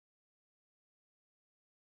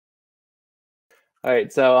All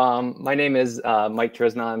right, so my name is Mike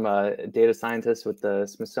Trizna. I'm a data scientist with the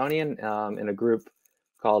Smithsonian in a group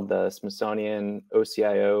called the Smithsonian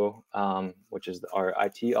OCIO, which is our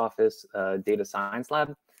IT office data science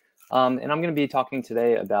lab. And I'm going to be talking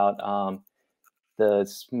today about the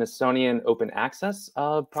Smithsonian Open Access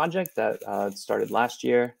project that started last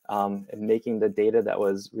year, and making the data that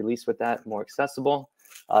was released with that more accessible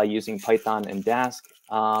using Python and Dask.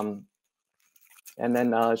 And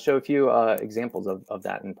then show a few examples of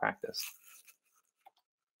that in practice.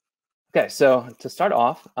 Okay, so to start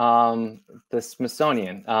off, the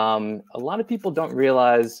Smithsonian. A lot of people don't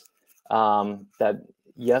realize that,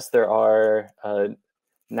 yes, there are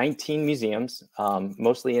 19 museums,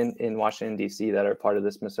 mostly in Washington, D.C., that are part of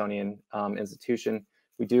the Smithsonian institution.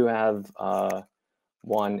 We do have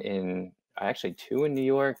one in, actually two in New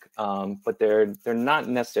York, but they're not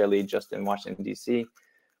necessarily just in Washington, D.C.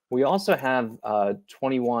 We also have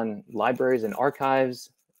 21 libraries and archives,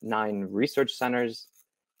 9 research centers,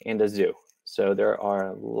 and a zoo. So there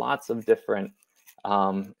are lots of different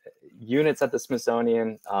units at the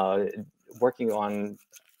Smithsonian working on,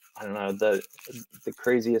 I don't know, the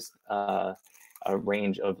craziest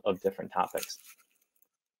range of different topics.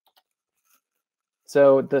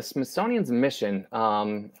 So the Smithsonian's mission,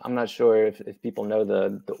 I'm not sure if people know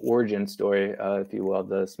the origin story, if you will, of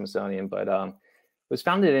the Smithsonian, but it was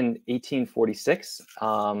founded in 1846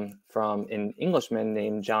 from an Englishman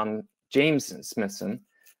named James Smithson.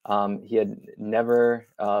 He had never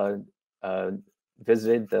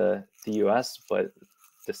visited the US, but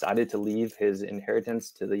decided to leave his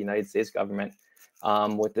inheritance to the United States government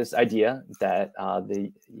with this idea that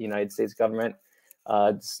the United States government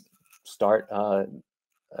start an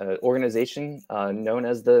organization known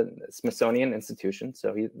as the Smithsonian Institution.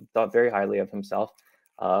 So he thought very highly of himself.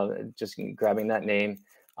 Just grabbing that name.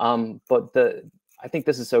 But I think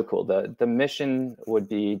this is so cool. The mission would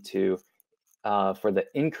be to for the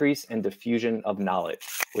increase and diffusion of knowledge,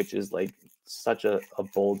 which is like such a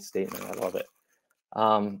bold statement. I love it.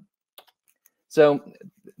 So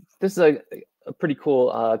this is a pretty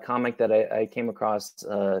cool comic that I came across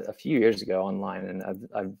a few years ago online, and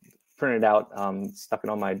I've printed out, stuck it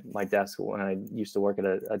on my desk when I used to work at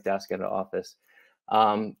a desk at an office.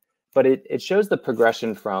 But it shows the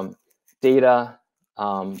progression from data,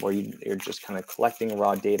 where you're just kind of collecting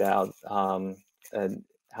raw data out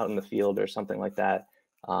in the field or something like that.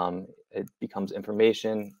 It becomes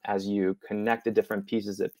information. As you connect the different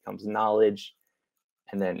pieces, it becomes knowledge,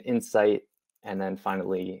 and then insight, and then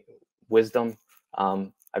finally wisdom.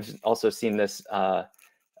 I've also seen this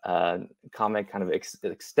comic kind of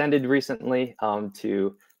extended recently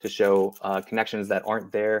to show connections that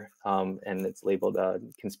aren't there, and it's labeled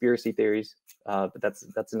conspiracy theories, but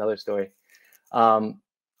that's another story.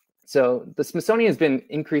 So the Smithsonian has been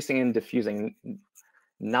increasing and diffusing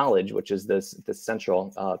knowledge, which is this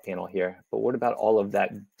central panel here. But what about all of that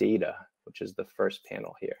data, which is the first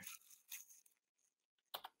panel here?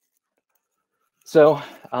 So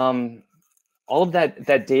all of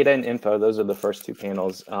that data and info, those are the first two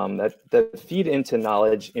panels that feed into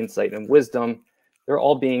knowledge, insight, and wisdom. They're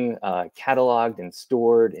all being cataloged and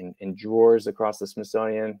stored in drawers across the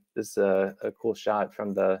Smithsonian. This is a cool shot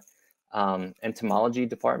from the entomology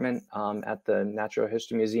department at the Natural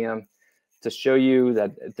History Museum to show you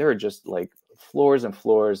that there are just like floors and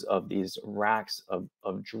floors of these racks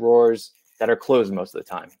of drawers that are closed most of the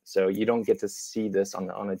time. So you don't get to see this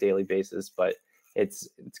on a daily basis, but it's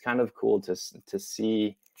kind of cool to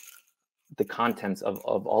see the contents of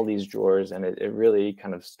all these drawers, and it really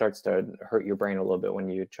kind of starts to hurt your brain a little bit when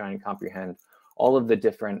you try and comprehend all of the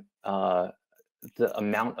different the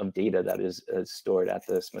amount of data that is stored at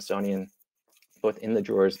the Smithsonian, both in the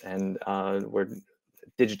drawers, and we're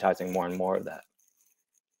digitizing more and more of that.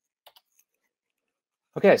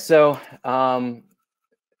 Okay, so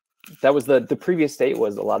that was the previous state,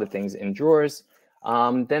 was a lot of things in drawers.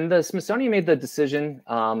 Then the Smithsonian made the decision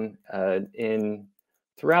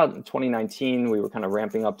throughout 2019, we were kind of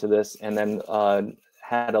ramping up to this, and then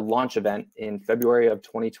had a launch event in February of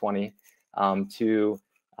 2020 to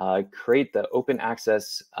create the open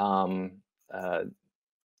access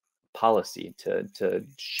policy to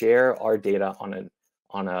share our data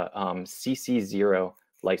on a CC0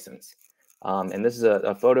 license. And this is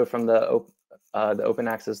a photo from the open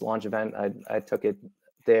access launch event. I took it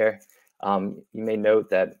there. You may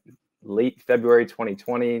note that late February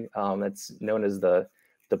 2020, that's known as the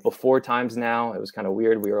before times now. It was kind of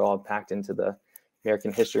weird. We were all packed into the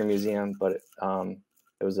American History Museum, but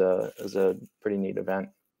it was a pretty neat event.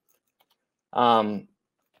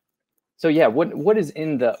 So yeah, what is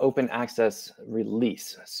in the open access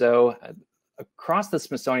release? So across the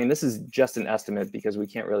Smithsonian, this is just an estimate because we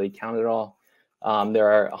can't really count it all. There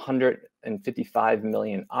are 155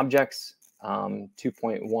 million objects,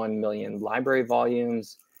 2.1 million library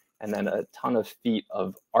volumes, and then a ton of feet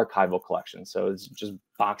of archival collections. So it's just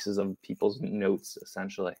boxes of people's notes,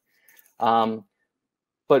 essentially.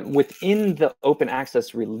 But within the open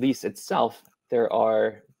access release itself, there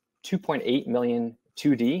are 2.8 million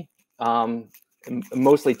 2D,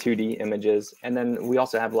 mostly 2D images. And then we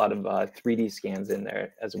also have a lot of 3D scans in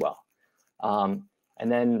there as well.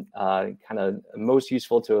 And then kind of most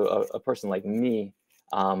useful to a person like me,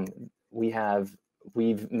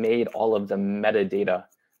 we've made all of the metadata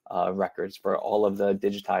records for all of the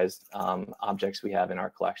digitized objects we have in our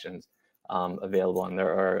collections available, and there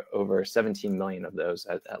are over 17 million of those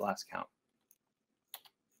at last count.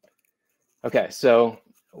 Okay, so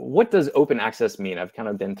what does open access mean? I've kind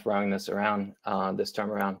of been throwing this around, this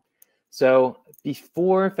term around. So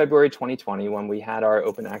before February 2020, when we had our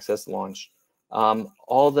open access launch,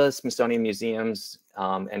 all the Smithsonian museums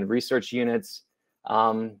and research units,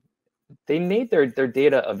 they made their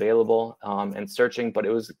data available and searching, but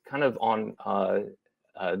it was kind of on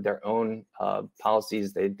their own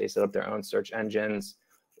policies. They set up their own search engines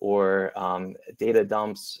or data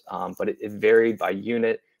dumps, but it varied by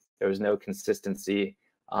unit. There was no consistency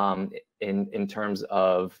in terms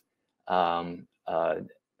of, I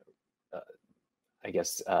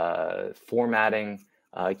guess, formatting,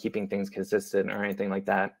 keeping things consistent or anything like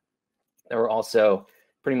that. There were also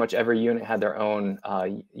pretty much every unit had their own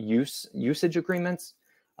usage agreements.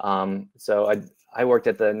 So I worked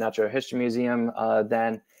at the Natural History Museum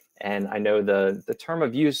then, and I know the term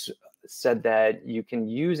of use said that you can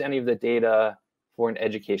use any of the data for an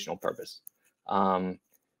educational purpose.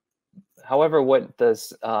 However, what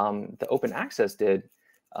the open access did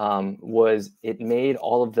was it made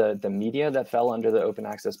all of the media that fell under the open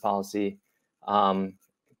access policy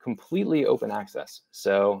completely open access.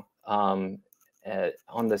 So on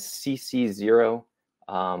the CC0,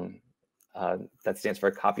 that stands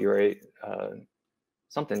for copyright,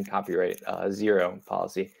 copyright zero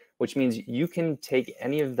policy, which means you can take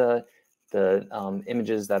any of the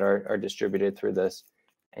images that are distributed through this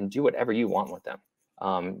and do whatever you want with them.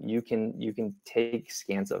 You can take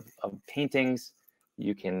scans of paintings,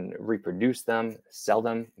 you can reproduce them, sell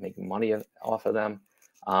them, make money off of them.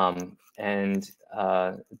 And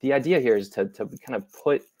the idea here is to kind of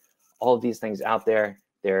put all of these things out there.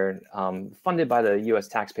 They're funded by the U.S.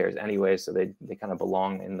 taxpayers anyway, so they kind of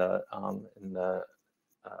belong in the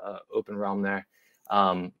open realm there,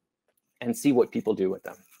 and see what people do with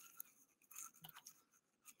them.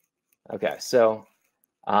 Okay, so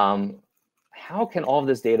how can all of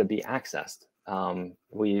this data be accessed?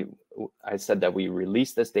 I said that we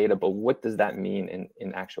release this data, but what does that mean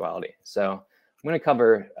in actuality? So I'm going to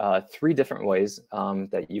cover 3 different ways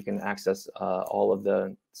that you can access all of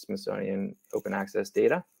the Smithsonian open access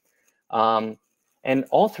data. And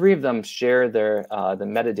all 3 of them share the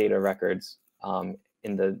metadata records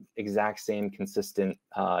in the exact same consistent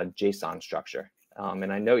JSON structure.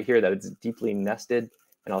 And I note here that it's deeply nested,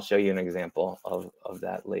 and I'll show you an example of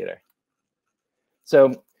that later.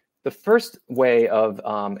 So the first way of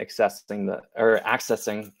accessing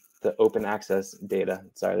the open access data,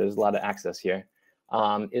 sorry, there's a lot of access here,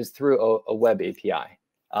 is through a web API.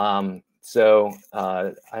 So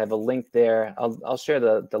I have a link there. I'll share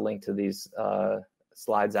the link to these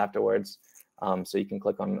slides afterwards, so you can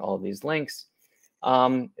click on all of these links.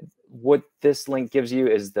 What this link gives you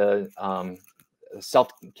is the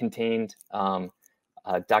self-contained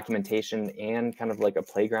documentation and kind of like a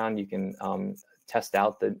playground. You can test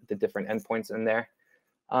out the different endpoints in there.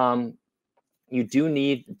 You do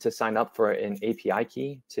need to sign up for an API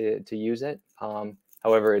key to use it.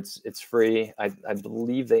 However, it's free. I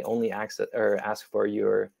believe they only ask for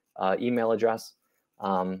your email address,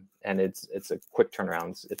 and it's a quick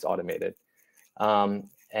turnaround. It's automated,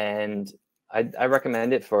 and I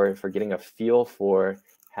recommend it for getting a feel for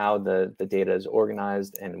how the data is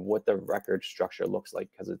organized and what the record structure looks like,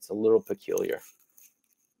 because it's a little peculiar.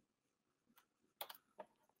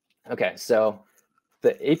 Okay, so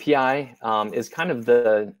the API is kind of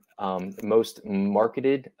the most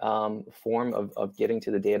marketed form of getting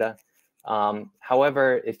to the data.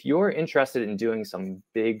 However, if you're interested in doing some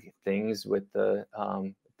big things with the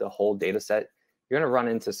whole data set, you're going to run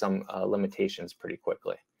into some limitations pretty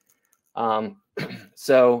quickly.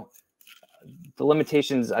 So the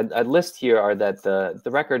limitations I'd list here are that the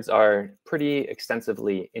records are pretty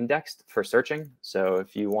extensively indexed for searching. So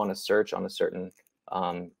if you want to search on a certain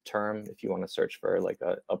term, if you want to search for like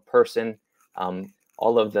a person,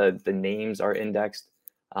 all of the names are indexed.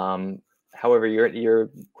 however, you're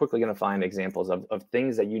quickly going to find examples of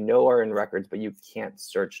things that you know are in records, but you can't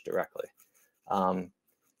search directly. And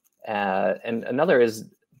another is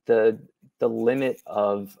the limit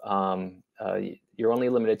of you're only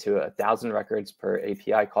limited to 1,000 records per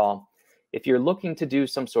API call. If you're looking to do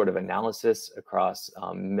some sort of analysis across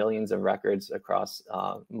millions of records across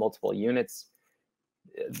multiple units,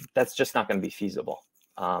 that's just not going to be feasible.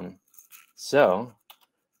 So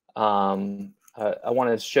I want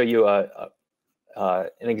to show you an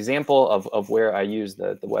example of where I use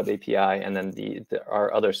the web API and then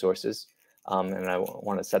our other sources. And I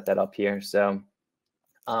want to set that up here. So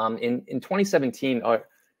in 2017,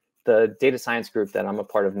 the data science group that I'm a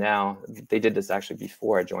part of now, they did this actually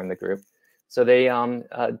before I joined the group. So they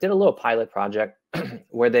did a little pilot project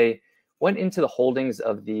where they went into the holdings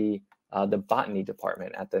of the botany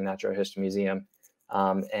department at the Natural History Museum.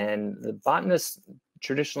 And the botanists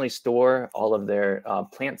traditionally store all of their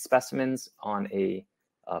plant specimens on a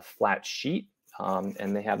flat sheet.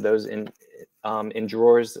 And they have those in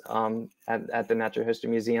drawers at the Natural History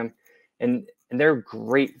Museum. And they're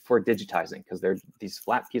great for digitizing because they're these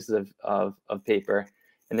flat pieces of paper.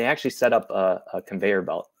 And they actually set up a conveyor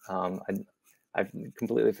belt. I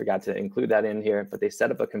completely forgot to include that in here, but they set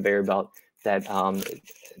up a conveyor belt that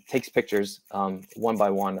takes pictures one by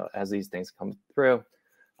one as these things come through.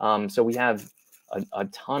 So we have a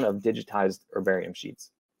ton of digitized herbarium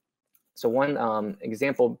sheets. So one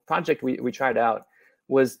example project we tried out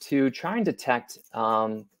was to try and detect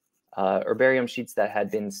herbarium sheets that had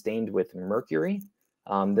been stained with mercury.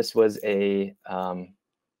 This was a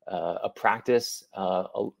practice,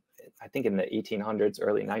 I think in the 1800s,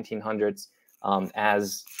 early 1900s,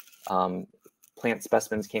 as plant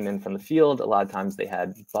specimens came in from the field. A lot of times they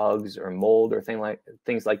had bugs or mold or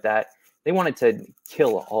things like that. They wanted to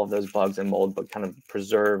kill all of those bugs and mold, but kind of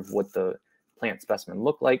preserve what the plant specimen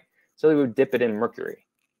looked like. So they would dip it in mercury,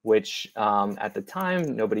 which at the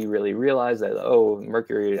time, nobody really realized that, oh,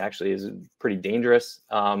 mercury actually is pretty dangerous.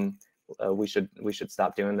 We should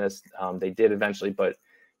stop doing this. They did eventually, but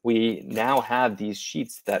we now have these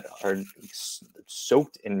sheets that are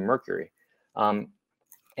soaked in mercury.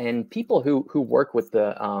 And people who work with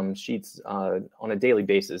the sheets on a daily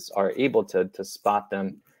basis are able to spot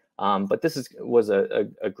them. But this was a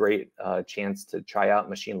great chance to try out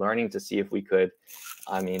machine learning to see if we could,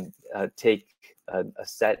 take a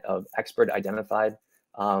set of expert identified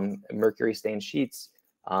mercury stained sheets,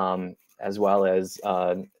 as well as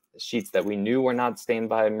sheets that we knew were not stained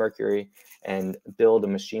by mercury, and build a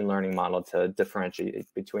machine learning model to differentiate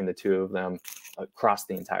between the two of them across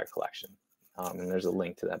the entire collection. And there's a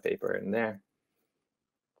link to that paper in there.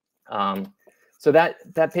 So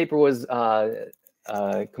that paper was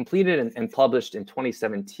completed and published in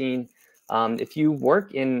 2017. If you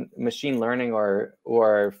work in machine learning or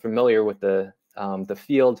are familiar with the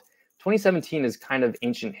field, 2017 is kind of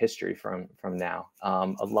ancient history from now.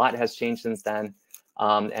 A lot has changed since then,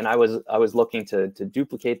 and I was looking to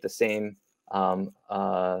duplicate the same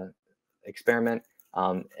experiment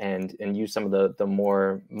and use some of the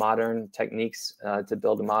more modern techniques to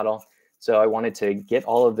build a model. So I wanted to get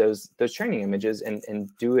all of those training images and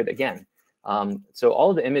do it again. So all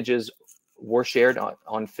of the images were shared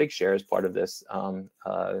on Figshare as part of this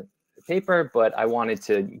paper, but I wanted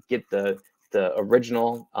to get the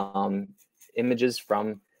original images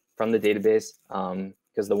from the database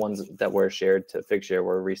because the ones that were shared to Figshare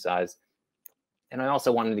were resized. And I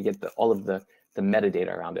also wanted to get all of the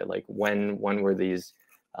metadata around it, like when were these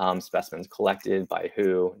specimens collected by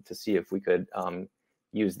who, to see if we could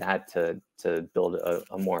use that to build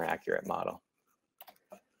a more accurate model.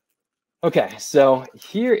 Okay, so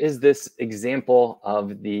here is this example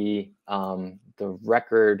of the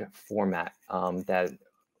record format that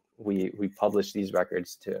we publish these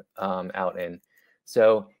records to out in.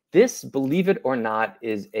 So this, believe it or not,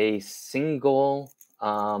 is a single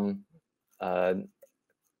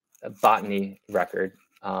botany record.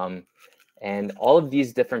 And all of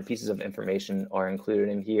these different pieces of information are included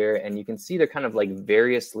in here. And you can see they're kind of like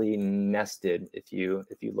variously nested if you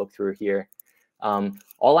look through here.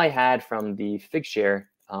 All I had from the Figshare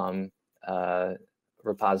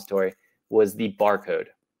repository was the barcode.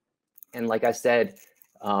 And like I said,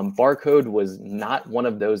 barcode was not one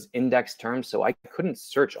of those index terms, so I couldn't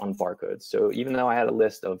search on barcodes. So even though I had a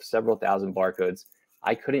list of several thousand barcodes,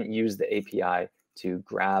 I couldn't use the API to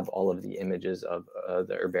grab all of the images of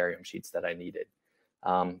the herbarium sheets that I needed.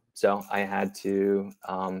 So I had to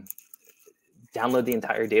download the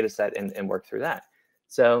entire data set and work through that.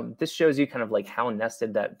 So this shows you kind of like how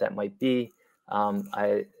nested that might be.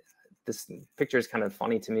 This picture is kind of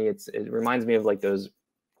funny to me. It reminds me of like those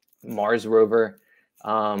Mars rover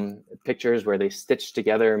pictures where they stitched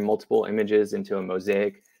together multiple images into a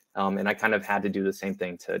mosaic. And I kind of had to do the same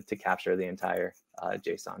thing to capture the entire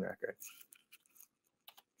JSON record.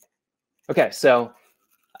 Okay, so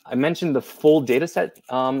I mentioned the full data set,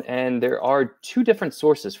 and there are two different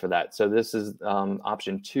sources for that. So this is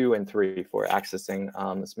option 2 and 3 for accessing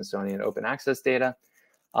the Smithsonian open access data.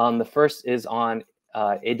 The first is on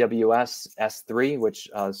AWS S3, which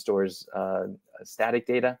stores static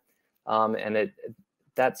data. And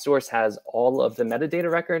that source has all of the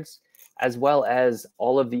metadata records, as well as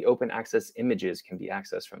all of the open access images can be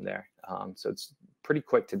accessed from there. So it's pretty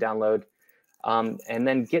quick to download. And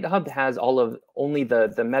then GitHub has only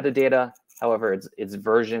the metadata. However, it's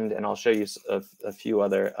versioned, and I'll show you a few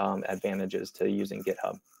other advantages to using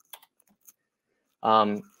GitHub.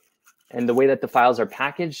 And the way that the files are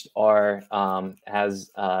packaged are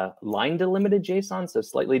as line delimited JSON, so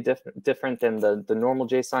slightly different than the normal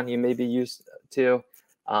JSON you may be used to.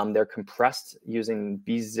 They're compressed using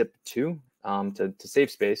bzip2 to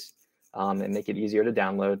save space and make it easier to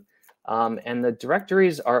download. And the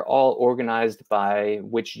directories are all organized by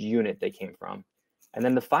which unit they came from. And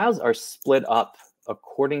then the files are split up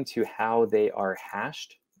according to how they are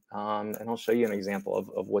hashed. And I'll show you an example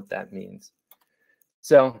of what that means.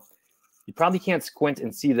 So you probably can't squint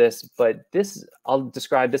and see this, but I'll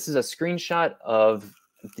describe, this is a screenshot of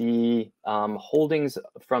the holdings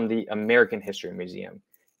from the American History Museum.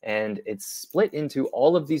 And it's split into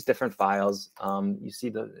all of these different files.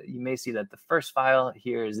 You may see that the first file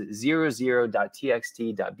here is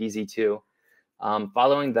 00.txt.bz2.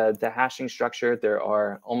 Following the hashing structure, there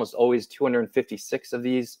are almost always 256 of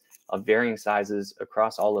these of varying sizes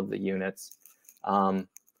across all of the units.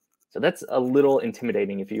 So that's a little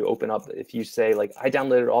intimidating if you if you say, like, I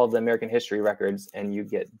downloaded all of the American history records and you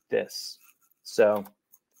get this. So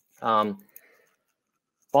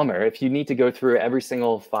bummer. If you need to go through every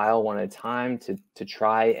single file one at a time to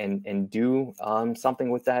try and do something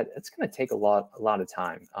with that, it's going to take a lot of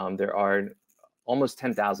time. There are almost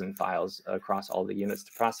 10,000 files across all the units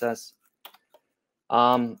to process.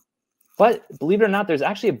 But believe it or not, there's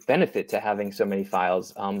actually a benefit to having so many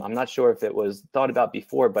files. I'm not sure if it was thought about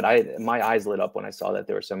before, but my eyes lit up when I saw that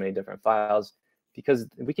there were so many different files, because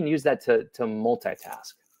we can use that to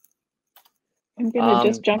multitask. I'm going to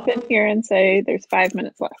just jump in here and say there's 5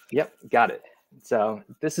 minutes left. Yep, got it. So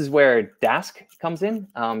this is where Dask comes in.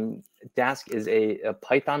 Dask is a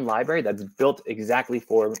Python library that's built exactly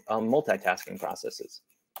for multitasking processes.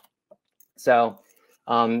 So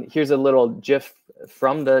here's a little GIF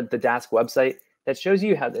from the Dask website that shows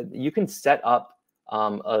you how you can set up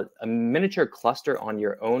a miniature cluster on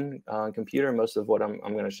your own computer. Most of what I'm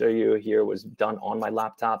going to show you here was done on my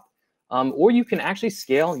laptop. Or you can actually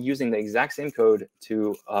scale using the exact same code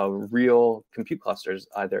to real compute clusters,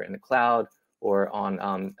 either in the cloud or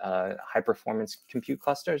on high-performance compute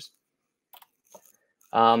clusters.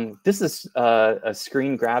 This is a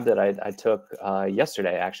screen grab that I took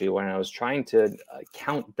yesterday, actually, when I was trying to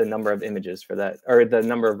count the number of images for that, or the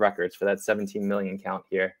number of records for that 17 million count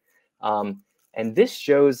here. And this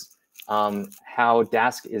shows how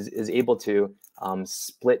Dask is able to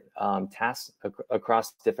split tasks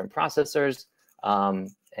across different processors,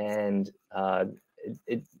 and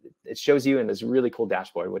it shows you in this really cool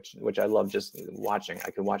dashboard, which I love just watching.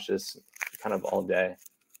 I could watch this kind of all day.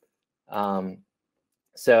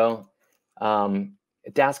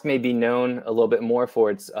 Dask may be known a little bit more for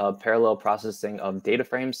its parallel processing of data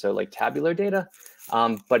frames, so like tabular data,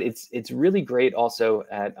 but it's really great also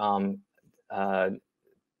at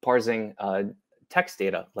parsing text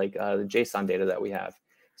data, like the JSON data that we have.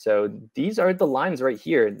 So these are the lines right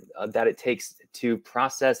here that it takes to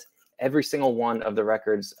process every single one of the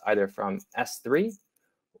records, either from S3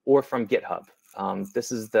 or from GitHub.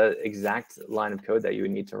 This is the exact line of code that you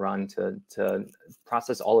would need to run to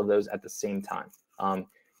process all of those at the same time. And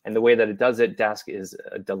the way that it does it, Dask is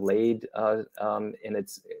delayed in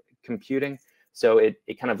its computing. So it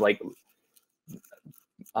kind of like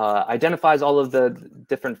identifies all of the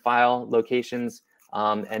different file locations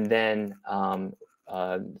and then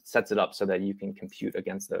sets it up so that you can compute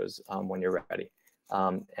against those when you're ready.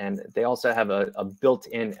 And they also have a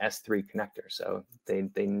built-in S3 connector. So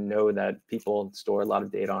they know that people store a lot of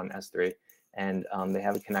data on S3, and they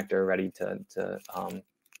have a connector ready to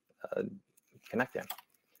connect in.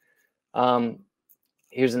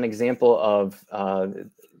 Here's an example of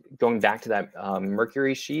going back to that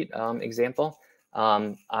Mercury sheet example.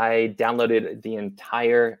 I downloaded the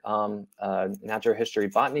entire natural history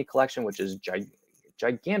botany collection, which is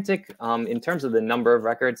gigantic in terms of the number of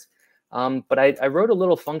records. But I wrote a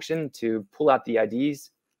little function to pull out the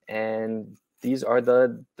IDs and these are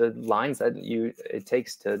the lines that it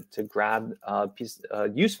takes to grab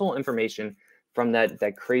useful information from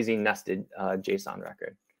that crazy nested JSON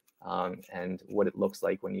record, and what it looks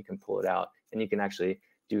like when you can pull it out, and you can actually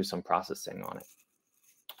do some processing on it.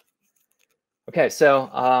 Okay, so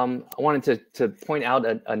I wanted to point out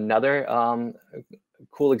another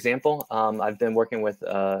cool example. I've been working with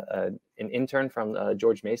an intern from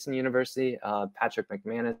George Mason University, Patrick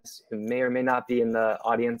McManus, who may or may not be in the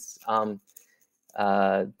audience,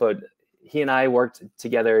 but he and I worked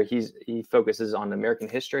together. He focuses on American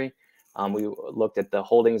history. We looked at the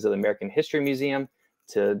holdings of the American History Museum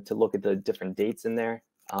to look at the different dates in there,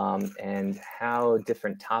 and how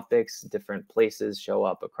different topics, different places show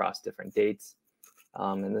up across different dates.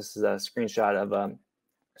 And this is a screenshot of a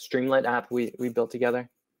Streamlit app we built together.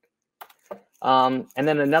 And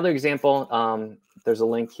then another example, there's a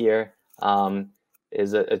link here,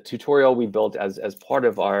 is a tutorial we built as part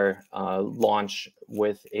of our launch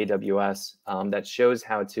with AWS that shows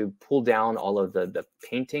how to pull down all of the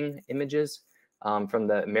painting images from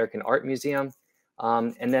the American Art Museum,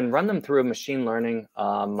 and then run them through a machine learning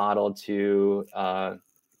model to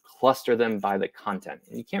cluster them by the content.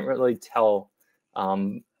 And you can't really tell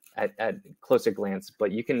at closer glance,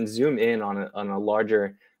 but you can zoom in on a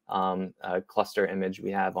larger cluster image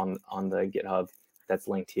we have on the GitHub that's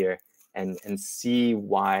linked here, and see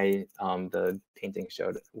why the painting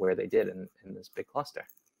showed where they did in this big cluster.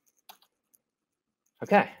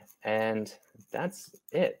 Okay, and that's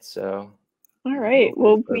it. So, all right,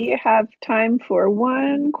 well, we have time for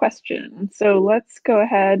one question. So let's go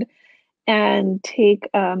ahead and take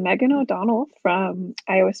Megan O'Donnell from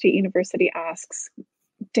Iowa State University asks,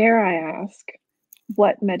 dare I ask,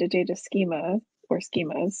 what metadata schema or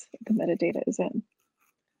schemas the metadata is in?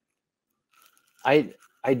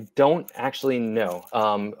 I don't actually know.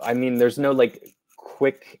 I mean, there's no like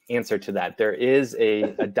quick answer to that. There is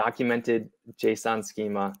a documented JSON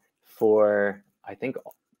schema for, I think,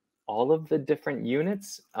 all of the different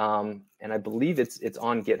units, and I believe it's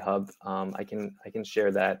on GitHub. I can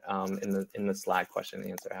share that in the Slack question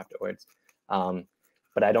and answer afterwards.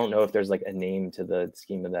 But I don't know if there's like a name to the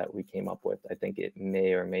schema that we came up with. I think it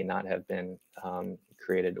may or may not have been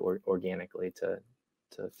created organically to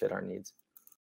fit our needs.